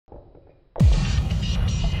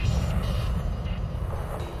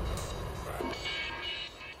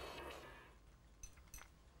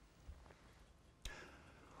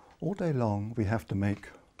All day long we have to make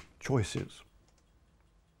choices.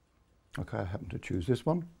 Okay, I happen to choose this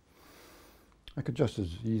one. I could just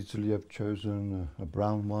as easily have chosen a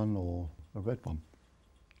brown one or a red one.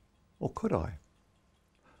 Or could I?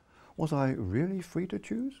 Was I really free to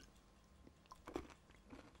choose?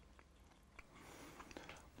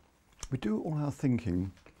 We do all our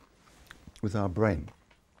thinking with our brain,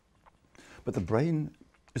 but the brain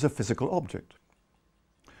is a physical object.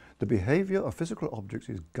 The behavior of physical objects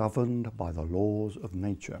is governed by the laws of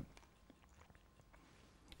nature.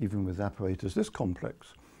 Even with apparatus this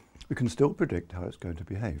complex, we can still predict how it's going to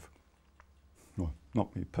behave. Well,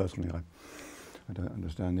 not me personally, I don't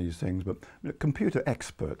understand these things, but computer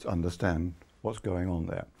experts understand what's going on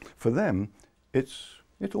there. For them, it's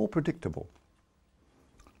all predictable.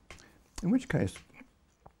 In which case,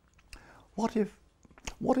 what if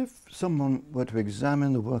someone were to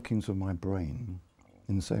examine the workings of my brain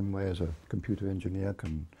in the same way as a computer engineer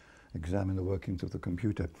can examine the workings of the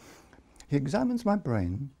computer? He examines my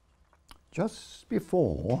brain just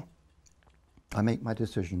before I make my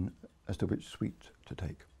decision as to which sweet to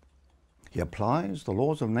take. He applies the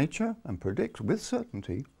laws of nature and predicts with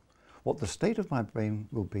certainty what the state of my brain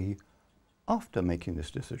will be after making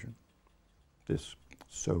this decision, this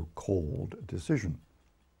so-called decision.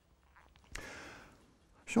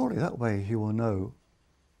 Surely that way he will know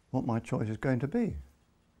what my choice is going to be,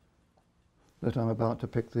 that I'm about to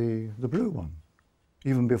pick the blue one,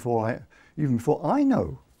 even before I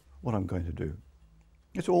know what I'm going to do.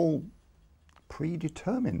 It's all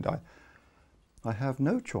predetermined. I have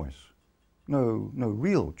no choice, no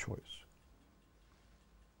real choice.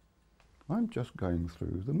 I'm just going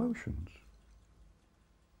through the motions.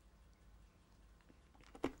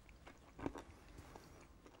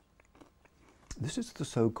 This is the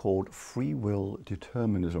so-called free will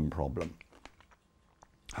determinism problem.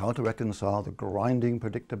 How to reconcile the grinding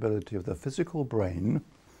predictability of the physical brain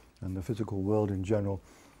and the physical world in general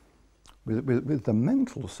with the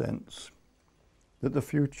mental sense that the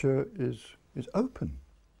future is open,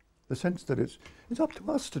 the sense that it's up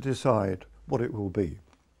to us to decide what it will be.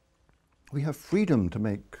 We have freedom to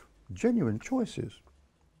make genuine choices.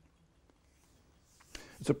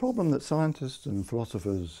 It's a problem that scientists and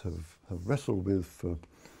philosophers have wrestled with for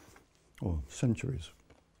centuries.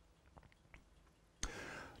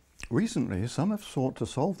 Recently, some have sought to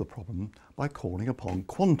solve the problem by calling upon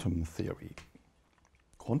quantum theory.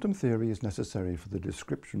 Quantum theory is necessary for the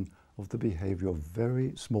description of the behavior of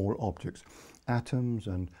very small objects, atoms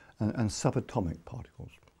and subatomic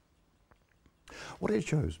particles. What it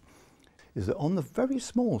shows is that on the very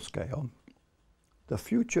small scale, the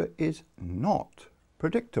future is not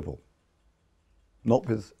predictable, not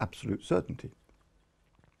with absolute certainty.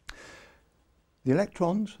 The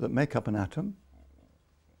electrons that make up an atom,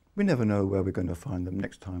 we never know where we're going to find them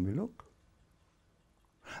next time we look.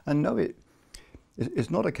 And no, it's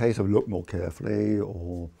not a case of look more carefully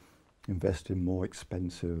or invest in more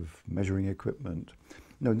expensive measuring equipment.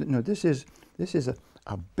 No, this is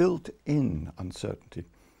a built-in uncertainty,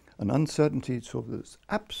 an uncertainty sort of that's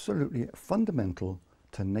absolutely fundamental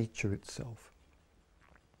to nature itself.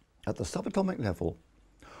 At the subatomic level,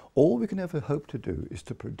 all we can ever hope to do is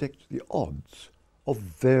to predict the odds of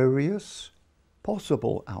various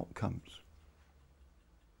possible outcomes,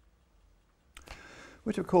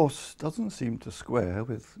 which of course doesn't seem to square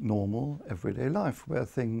with normal everyday life where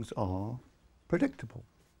things are predictable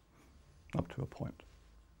up to a point.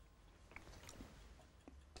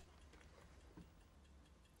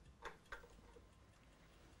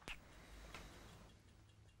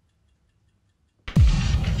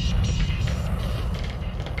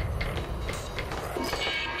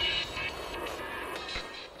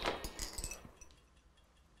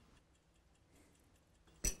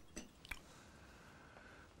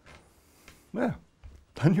 Yeah,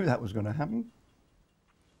 I knew that was going to happen.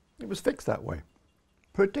 It was fixed that way.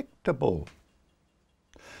 Predictable.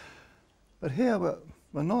 But here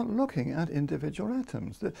we're not looking at individual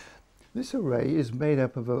atoms. This array is made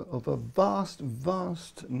up of a vast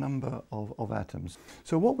number of atoms.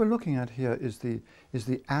 So what we're looking at here is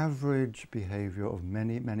the average behavior of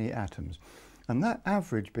many atoms. And that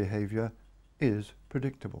average behavior is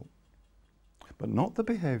predictable, but not the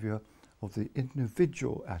behavior of the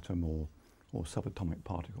individual atom or subatomic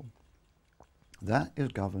particle. That is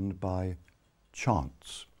governed by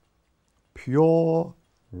chance, pure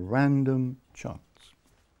random chance.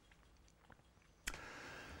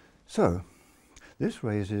 So, this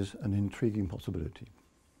raises an intriguing possibility.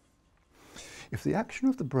 If the action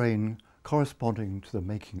of the brain corresponding to the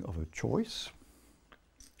making of a choice,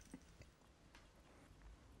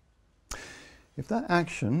 if that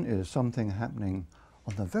action is something happening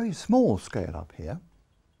On a very small scale up here,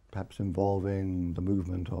 perhaps involving the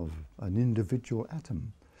movement of an individual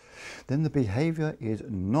atom, then the behaviour is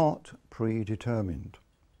not predetermined.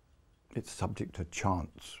 It's subject to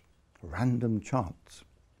chance, random chance.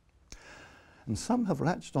 And some have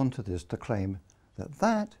latched onto this to claim that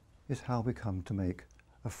that is how we come to make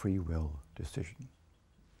a free will decision.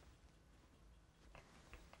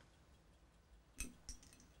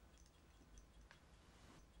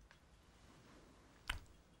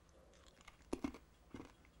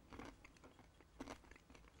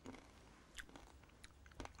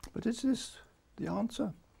 But is this the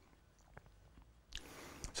answer?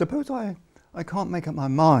 Suppose I can't make up my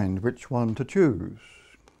mind which one to choose,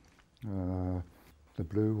 the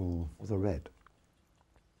blue or the red.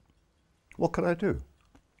 What could I do?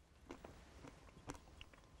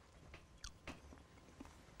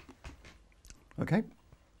 Okay,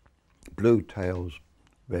 blue tails,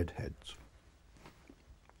 red heads.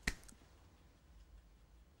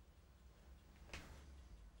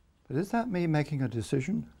 But is that me making a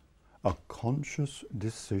decision? A conscious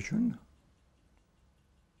decision?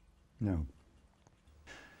 No.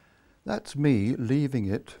 That's me leaving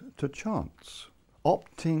it to chance,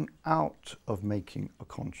 opting out of making a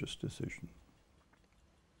conscious decision.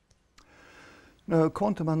 No,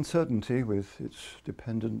 quantum uncertainty with its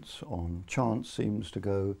dependence on chance seems to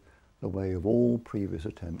go the way of all previous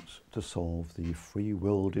attempts to solve the free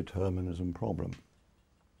will determinism problem.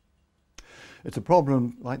 It's a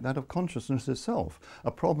problem like that of consciousness itself,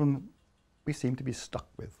 a problem we seem to be stuck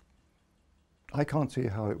with. I can't see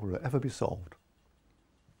how it will ever be solved,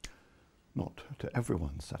 not to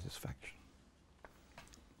everyone's satisfaction.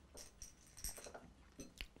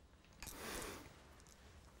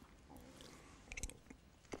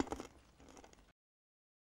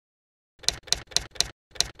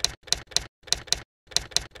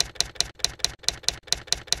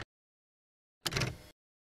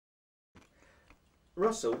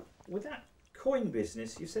 Russell, with that coin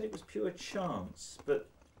business, you said it was pure chance, but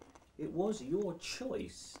it was your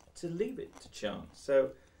choice to leave it to chance. So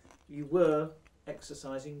you were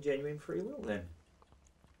exercising genuine free will then?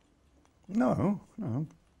 No.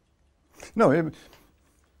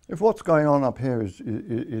 If what's going on up here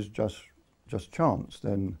is just chance,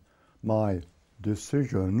 then my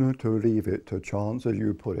decision to leave it to chance, as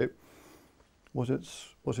you put it, was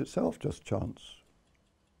itself just chance.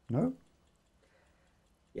 No?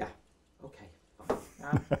 Yeah, okay.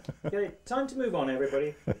 Fine. Okay, time to move on,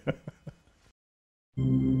 everybody.